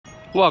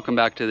Welcome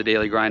back to the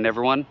Daily Grind,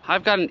 everyone.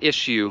 I've got an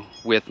issue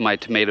with my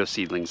tomato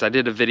seedlings. I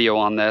did a video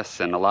on this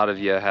and a lot of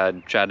you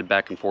had chatted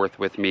back and forth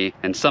with me,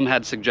 and some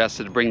had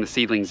suggested to bring the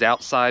seedlings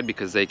outside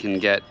because they can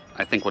get,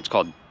 I think, what's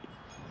called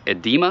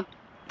edema.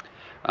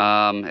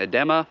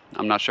 Edema,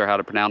 I'm not sure how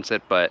to pronounce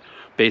it, but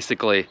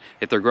basically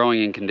if they're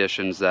growing in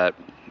conditions that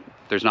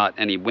there's not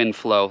any wind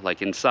flow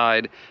like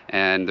inside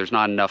and there's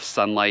not enough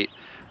sunlight,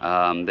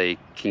 they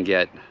can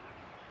get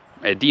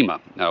edema,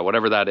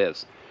 whatever that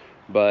is.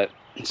 But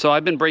so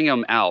I've been bringing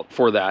them out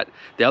for that.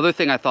 The other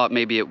thing, I thought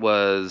maybe it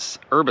was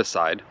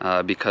herbicide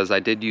because I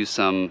did use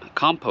some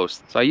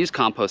compost. So I used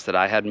compost that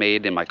I had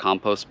made in my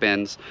compost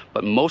bins,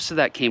 but most of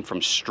that came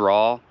from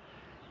straw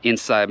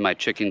inside my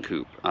chicken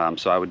coop.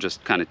 So I would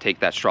just kind of take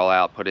that straw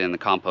out, put it in the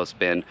compost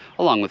bin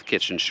along with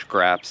kitchen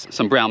scraps,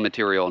 some brown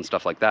material and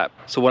stuff like that.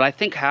 So what I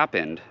think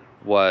happened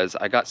was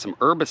I got some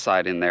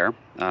herbicide in there,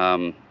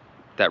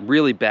 that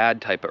really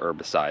bad type of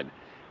herbicide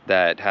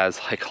that has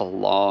like a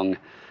long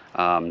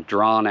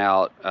drawn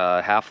out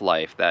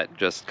half-life that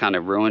just kind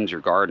of ruins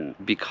your garden,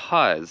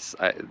 because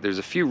there's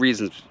a few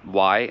reasons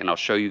why, and I'll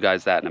show you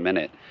guys that in a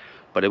minute.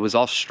 But it was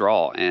all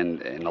straw,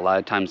 and a lot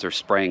of times they're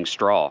spraying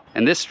straw.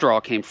 And this straw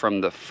came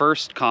from the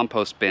first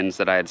compost bins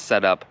that I had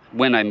set up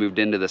when I moved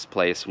into this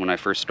place when I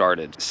first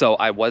started. So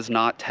I was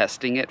not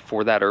testing it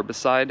for that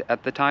herbicide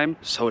at the time,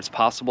 so it's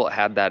possible it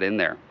had that in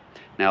there.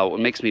 Now what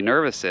makes me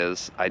nervous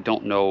is I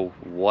don't know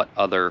what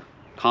other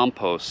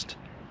compost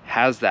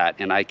has that,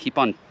 and I keep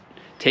on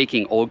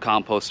taking old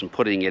compost and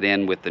putting it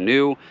in with the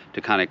new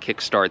to kind of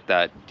kickstart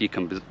that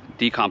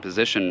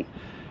decomposition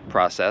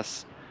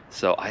process.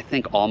 So I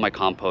think all my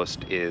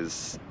compost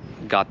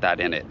got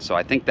that in it. So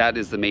I think that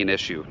is the main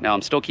issue. Now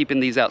I'm still keeping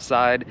these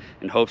outside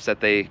in hopes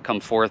that they come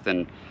forth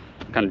and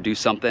kind of do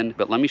something,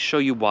 but let me show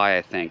you why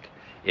I think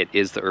it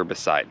is the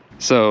herbicide.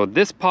 So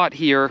this pot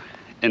here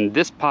and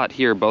this pot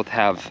here both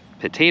have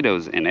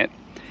potatoes in it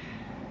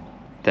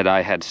that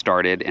I had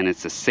started, and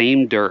it's the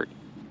same dirt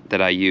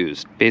that I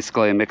used.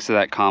 Basically a mix of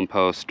that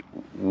compost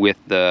with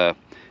the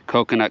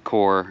coconut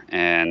core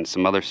and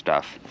some other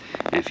stuff.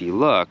 And if you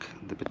look,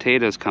 the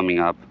potatoes coming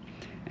up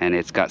and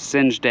it's got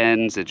singed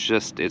ends,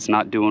 it's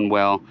not doing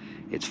well,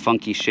 it's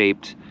funky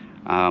shaped,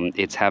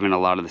 it's having a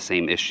lot of the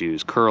same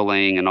issues,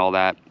 curling and all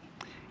that.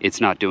 It's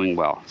not doing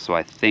well. So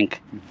I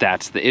think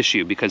that's the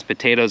issue, because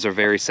potatoes are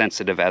very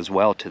sensitive as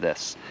well to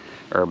this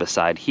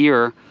herbicide.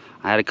 Here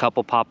I had a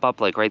couple pop up,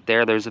 like right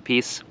there, there's a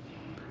piece.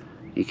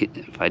 You can,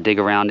 if I dig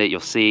around it,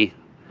 you'll see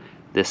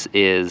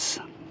there's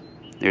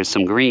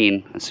some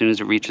green. As soon as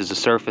it reaches the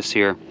surface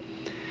here,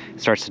 it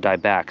starts to die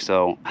back.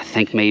 So I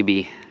think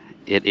maybe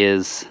it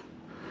is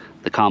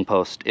the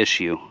compost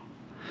issue,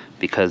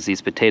 because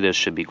these potatoes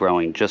should be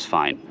growing just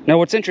fine. Now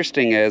what's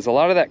interesting is a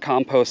lot of that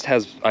compost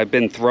I've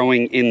been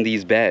throwing in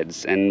these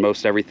beds, and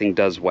most everything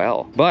does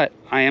well. But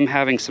I am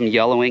having some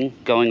yellowing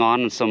going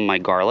on in some of my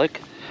garlic.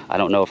 I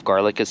don't know if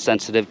garlic is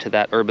sensitive to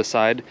that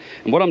herbicide.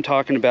 And what I'm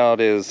talking about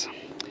is,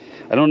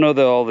 I don't know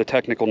all the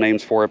technical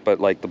names for it,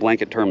 but like the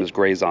blanket term is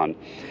grazon.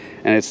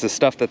 And it's the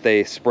stuff that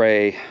they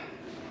spray.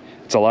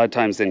 It's a lot of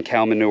times in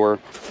cow manure.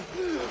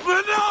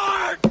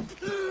 Manure!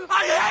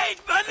 I hate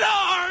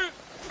manure!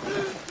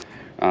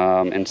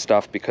 And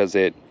stuff, because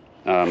they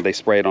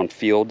spray it on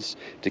fields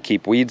to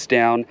keep weeds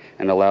down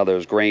and allow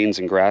those grains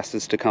and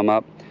grasses to come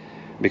up,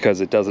 because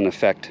it doesn't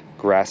affect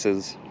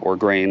grasses or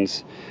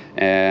grains.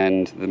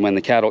 And when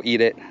the cattle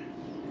eat it,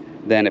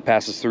 then it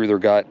passes through their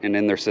gut and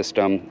in their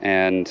system,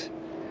 and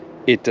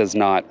it does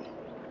not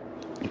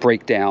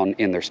break down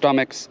in their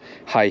stomachs.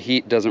 High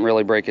heat doesn't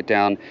really break it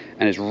down,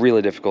 and it's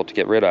really difficult to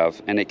get rid of,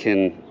 and it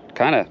can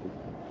kind of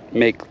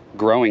make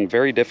growing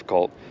very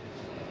difficult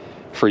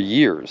for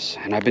years.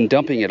 And I've been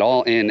dumping it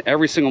all in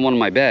every single one of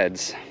my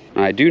beds,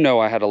 and I do know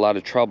I had a lot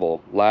of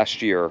trouble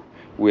last year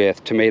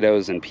with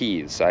tomatoes and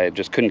peas. I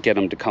just couldn't get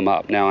them to come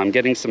up. Now I'm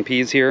getting some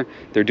peas here.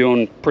 They're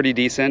doing pretty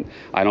decent.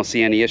 I don't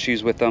see any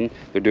issues with them.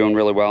 They're doing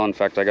really well. In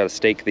fact, I got to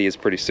stake these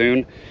pretty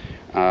soon,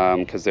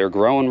 because they're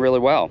growing really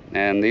well,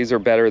 and these are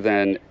better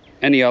than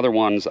any other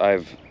ones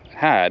I've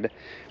had.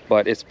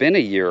 But it's been a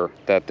year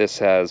that this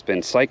has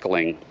been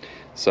cycling,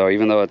 so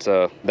even though it's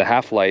the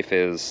half-life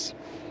is,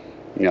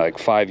 you know, like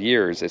 5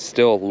 years, it's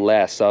still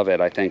less of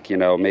it, I think, you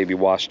know, maybe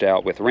washed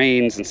out with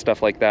rains and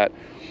stuff like that.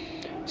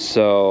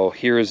 So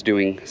here is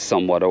doing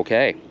somewhat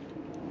okay.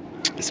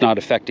 It's not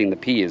affecting the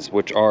peas,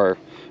 which are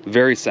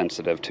very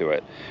sensitive to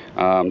it.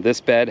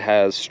 This bed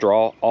has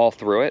straw all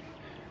through it,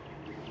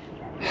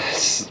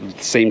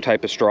 same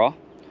type of straw,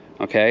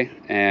 okay,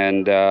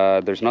 and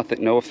there's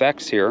no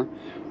effects here,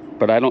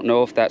 but I don't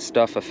know if that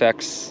stuff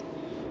affects,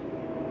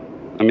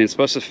 I mean, it's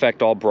supposed to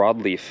affect all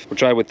broadleaf,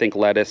 which I would think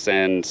lettuce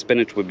and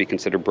spinach would be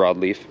considered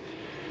broadleaf,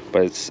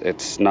 but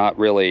it's not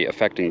really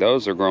affecting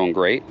those. They're growing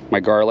great. My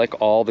garlic,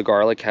 all the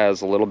garlic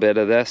has a little bit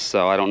of this,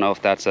 so I don't know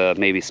if that's a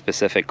maybe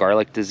specific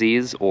garlic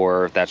disease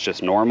or if that's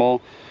just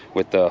normal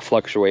with the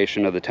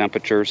fluctuation of the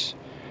temperatures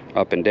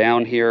up and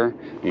down here.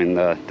 I mean,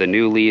 the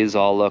new leaves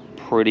all look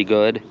pretty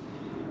good.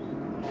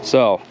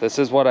 So this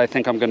is what I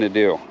think I'm gonna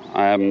do.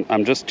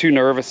 I'm just too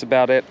nervous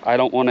about it. I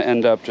don't want to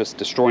end up just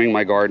destroying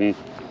my garden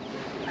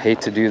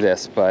hate to do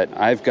this, but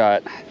I've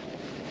got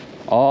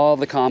all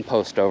the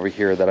compost over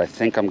here that I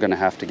think I'm gonna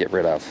have to get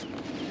rid of.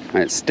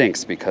 And it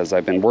stinks because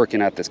I've been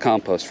working at this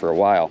compost for a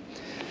while.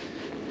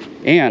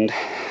 And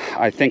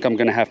I think I'm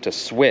gonna have to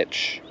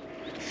switch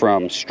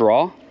from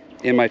straw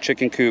in my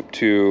chicken coop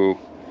to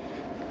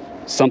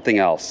something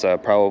else,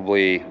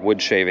 probably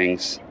wood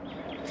shavings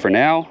for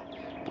now.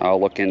 I'll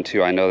look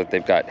into, I know that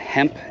they've got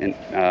hemp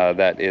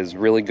that is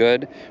really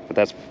good, but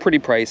that's pretty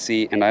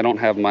pricey, and I don't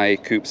have my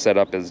coop set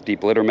up as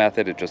deep litter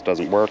method. It just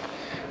doesn't work.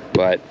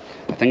 But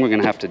I think we're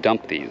gonna have to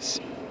dump these.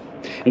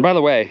 And by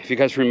the way, if you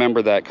guys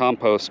remember that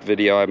compost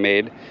video I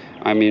made,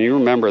 I mean, you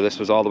remember this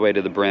was all the way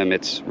to the brim.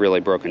 It's really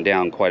broken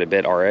down quite a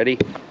bit already.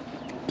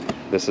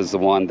 This is the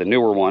one, the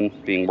newer one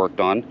being worked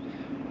on.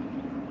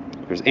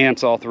 There's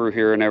ants all through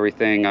here and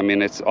everything. I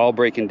mean, it's all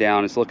breaking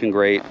down. It's looking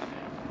great.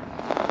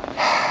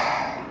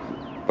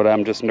 But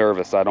I'm just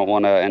nervous. I don't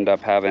want to end up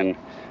having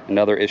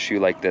another issue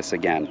like this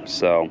again.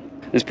 So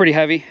it's pretty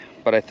heavy,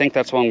 but I think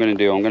that's what I'm going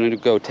to do. I'm going to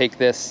go take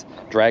this,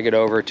 drag it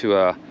over to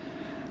a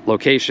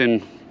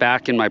location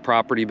back in my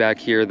property back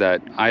here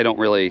that I don't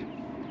really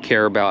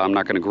care about. I'm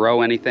not going to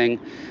grow anything,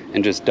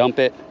 and just dump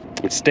it.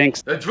 It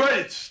stinks. That's right,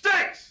 it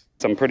stinks!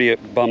 I'm pretty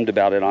bummed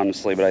about it,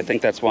 honestly, but I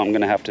think that's what I'm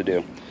going to have to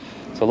do.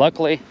 So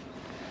luckily,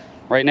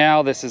 right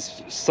now this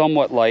is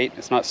somewhat light.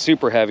 It's not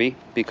super heavy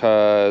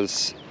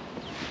because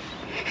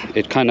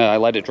it I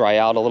let it dry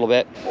out a little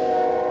bit.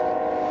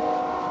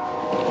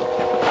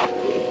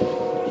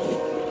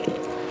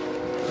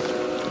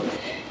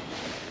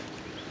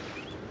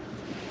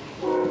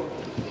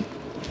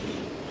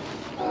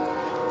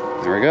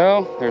 There we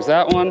go, there's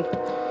that one.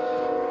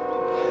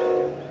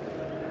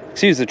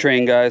 Excuse the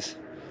train, guys.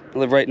 I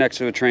live right next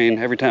to a train.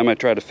 Every time I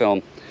try to film,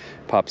 it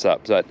pops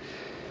up. But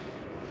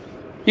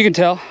you can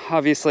tell,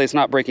 obviously it's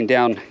not breaking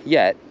down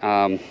yet.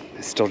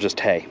 It's still just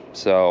hay.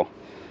 So,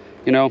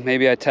 you know,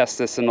 maybe I test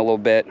this in a little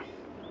bit.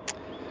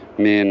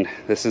 I mean,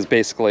 this is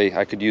basically,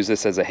 I could use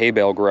this as a hay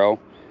bale grow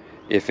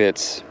if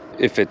it's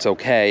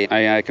okay.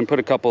 I can put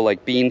a couple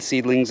like bean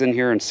seedlings in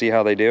here and see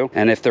how they do.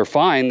 And if they're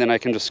fine, then I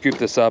can just scoop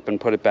this up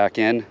and put it back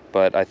in.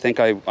 But I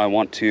think I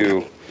want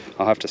to,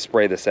 I'll have to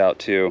spray this out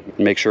too,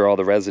 make sure all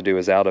the residue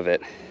is out of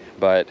it.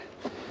 But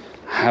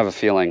I have a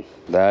feeling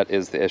that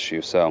is the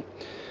issue. So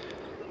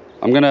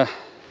I'm gonna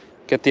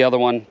get the other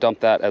one, dump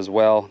that as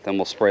well, then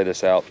we'll spray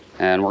this out.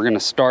 And we're gonna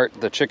start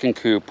the chicken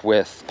coop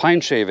with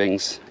pine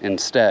shavings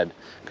instead,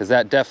 because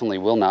that definitely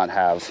will not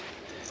have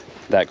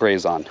that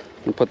grazon.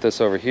 We'll put this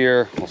over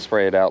here, we'll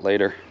spray it out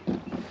later.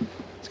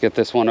 Let's get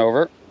this one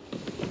over.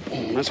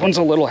 This one's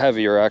a little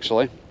heavier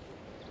actually.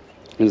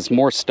 There's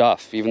more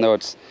stuff, even though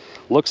it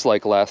looks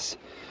like less,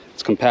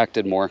 it's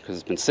compacted more because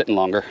it's been sitting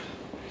longer.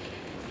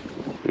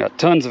 We got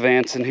tons of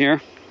ants in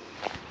here.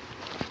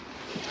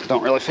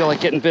 Don't really feel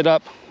like getting bit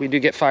up. We do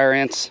get fire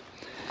ants.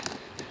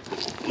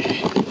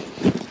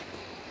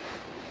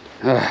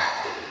 There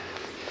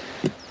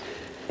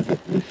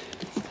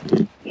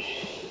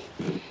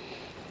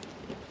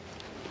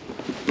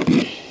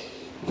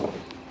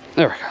we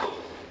go.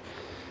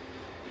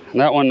 And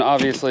that one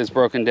obviously is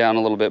broken down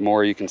a little bit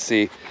more. You can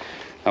see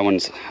that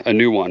one's a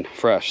new one,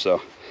 fresh,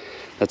 so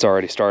that's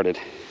already started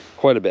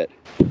quite a bit.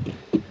 All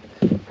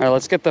right,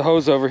 let's get the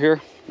hose over here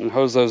and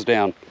hose those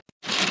down.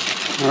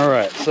 All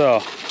right,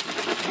 so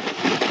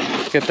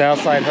let's get the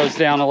outside hose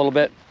down a little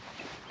bit.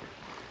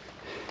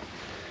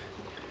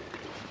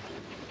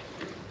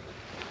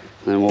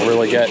 And we'll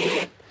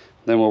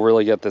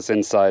really get this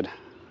inside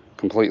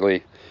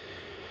completely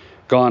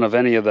gone of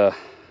any of the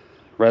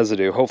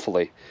residue,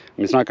 hopefully. I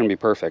mean, it's not going to be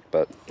perfect,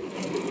 but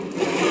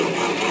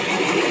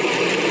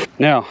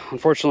now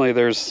unfortunately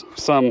there's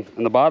some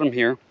in the bottom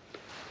here,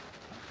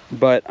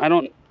 but I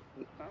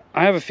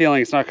have a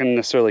feeling it's not going to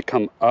necessarily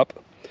come up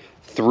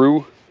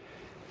through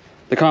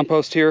the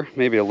compost here,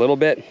 maybe a little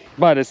bit,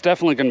 but it's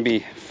definitely going to be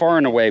far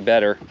and away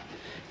better.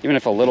 Even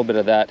if a little bit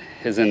of that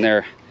is in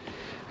there,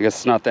 I guess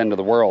it's not the end of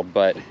the world,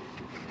 but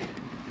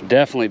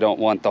definitely don't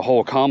want the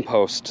whole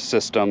compost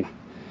system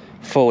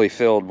fully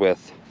filled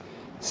with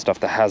stuff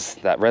that has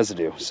that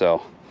residue.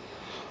 So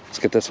let's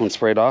get this one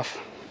sprayed off.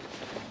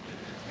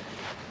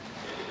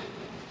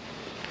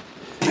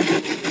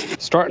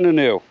 Starting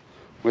anew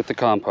with the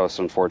compost,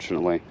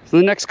 unfortunately. So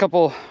the next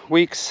couple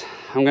weeks,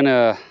 I'm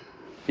gonna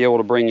be able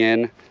to bring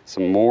in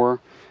some more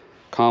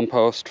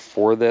compost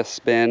for this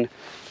bin.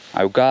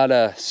 I've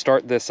gotta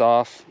start this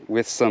off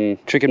with some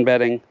chicken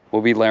bedding.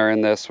 We'll be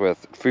layering this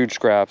with food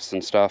scraps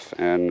and stuff,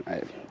 and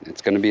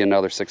it's gonna be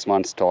another 6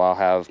 months till I'll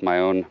have my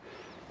own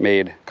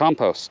made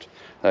compost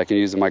that I can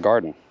use in my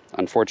garden,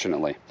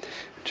 unfortunately.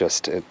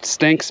 It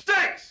stinks.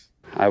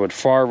 I would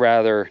far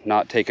rather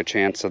not take a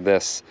chance of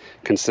this,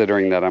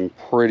 considering that I'm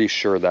pretty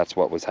sure that's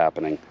what was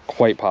happening.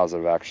 Quite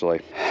positive, actually.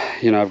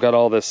 You know, I've got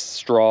all this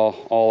straw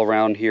all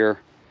around here.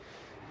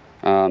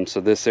 So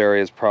this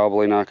area is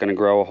probably not going to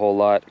grow a whole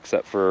lot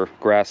except for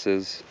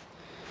grasses,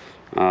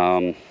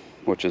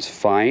 which is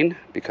fine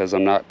because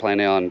I'm not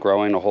planning on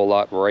growing a whole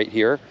lot right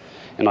here.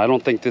 And I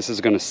don't think this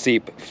is going to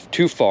seep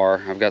too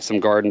far. I've got some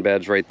garden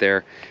beds right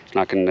there. It's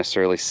not going to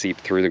necessarily seep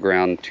through the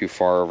ground too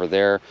far over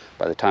there.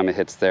 By the time it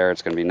hits there,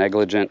 it's going to be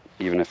negligent.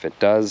 Even if it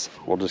does,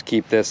 we'll just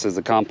keep this as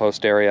the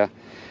compost area.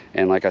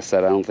 And like I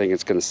said, I don't think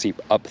it's going to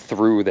seep up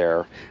through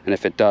there. And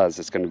if it does,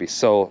 it's going to be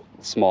so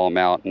small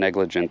amount,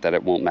 negligent, that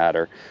it won't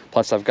matter.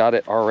 Plus, I've got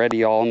it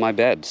already all in my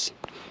beds.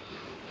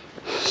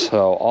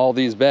 So all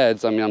these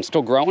beds, I mean, I'm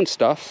still growing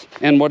stuff.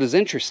 And what is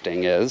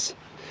interesting is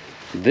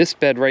this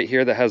bed right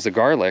here that has the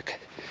garlic,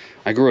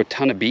 I grew a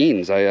ton of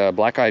beans.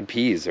 Black-eyed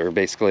peas are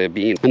basically a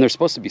bean. And they're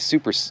supposed to be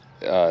super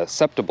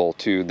susceptible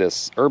to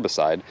this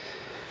herbicide.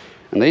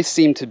 And they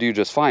seem to do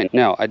just fine.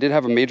 Now, I did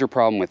have a major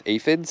problem with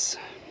aphids.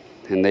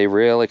 And they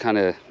really kind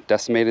of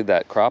decimated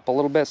that crop a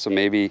little bit. So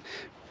maybe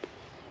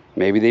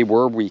they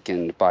were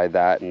weakened by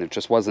that, and it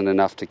just wasn't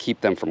enough to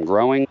keep them from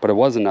growing, but it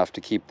was enough to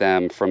keep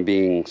them from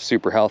being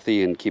super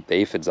healthy and keep the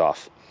aphids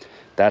off.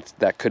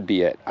 That could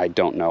be it. I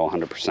don't know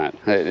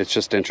 100%. It's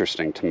just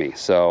interesting to me.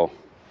 So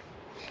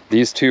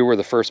these two were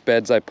the first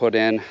beds I put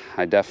in.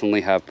 I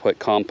definitely have put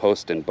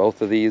compost in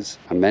both of these,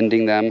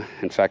 amending them.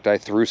 In fact, I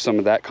threw some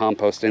of that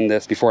compost in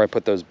this before I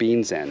put those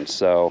beans in.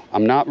 So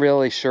I'm not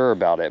really sure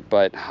about it,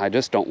 but I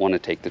just don't want to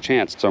take the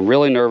chance. So I'm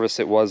really nervous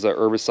it was a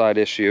herbicide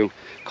issue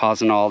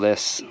causing all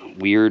this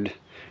weird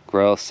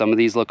growth. Some of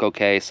these look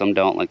okay, some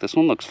don't. Like this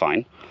one looks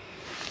fine.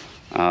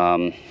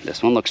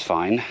 This one looks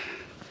fine.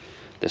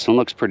 This one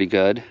looks pretty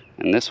good,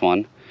 and this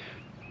one.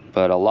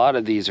 But a lot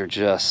of these are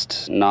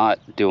just not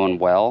doing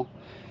well.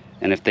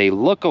 And if they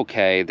look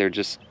okay,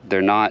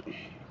 they're not,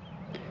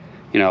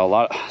 you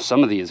know,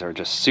 some of these are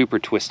just super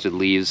twisted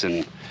leaves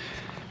and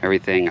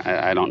everything.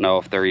 I don't know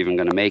if they're even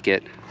gonna make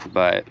it,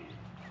 but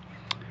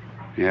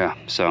yeah,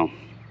 so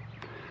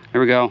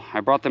there we go.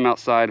 I brought them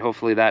outside.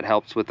 Hopefully that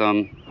helps with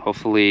them.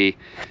 Hopefully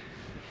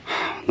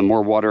the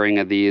more watering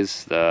of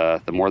these,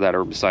 the more that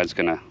herbicide's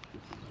gonna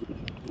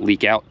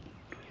leak out,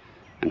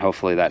 and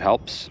hopefully that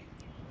helps.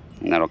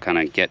 And that'll kind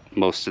of get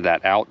most of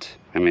that out.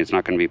 I mean, it's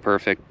not gonna be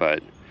perfect,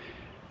 but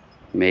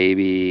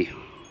maybe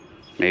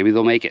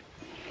they'll make it.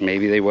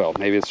 Maybe they will.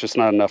 Maybe it's just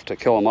not enough to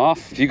kill them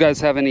off. If you guys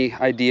have any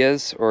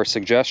ideas or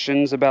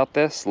suggestions about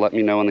this, let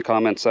me know in the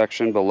comment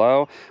section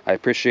below. I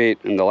appreciate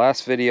in the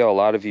last video, a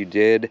lot of you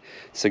did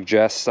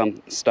suggest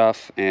some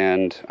stuff,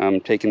 and I'm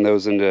taking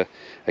those into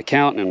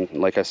account. And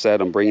like I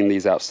said, I'm bringing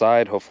these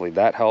outside. Hopefully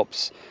that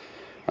helps.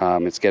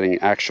 It's getting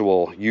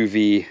actual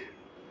UV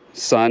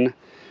sun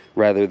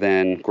rather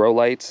than grow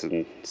lights,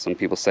 and some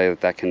people say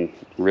that can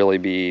really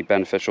be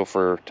beneficial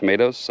for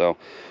tomatoes. So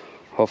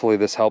hopefully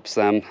this helps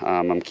them.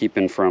 I'm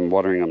keeping from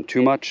watering them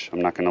too much.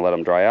 I'm not going to let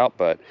them dry out,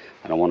 but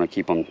I don't want to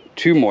keep them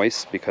too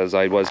moist because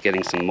I was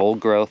getting some mold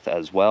growth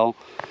as well.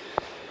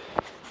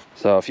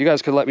 So if you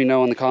guys could let me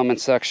know in the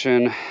comments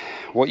section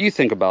what you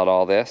think about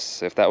all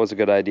this, if that was a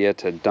good idea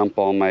to dump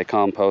all my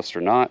compost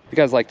or not. If you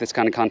guys like this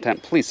kind of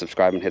content, please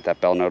subscribe and hit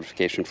that bell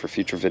notification for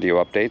future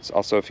video updates.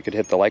 Also, if you could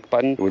hit the like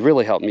button, it would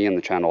really help me and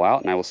the channel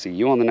out, and I will see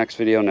you on the next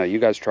video. Now you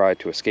guys try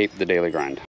to escape the daily grind.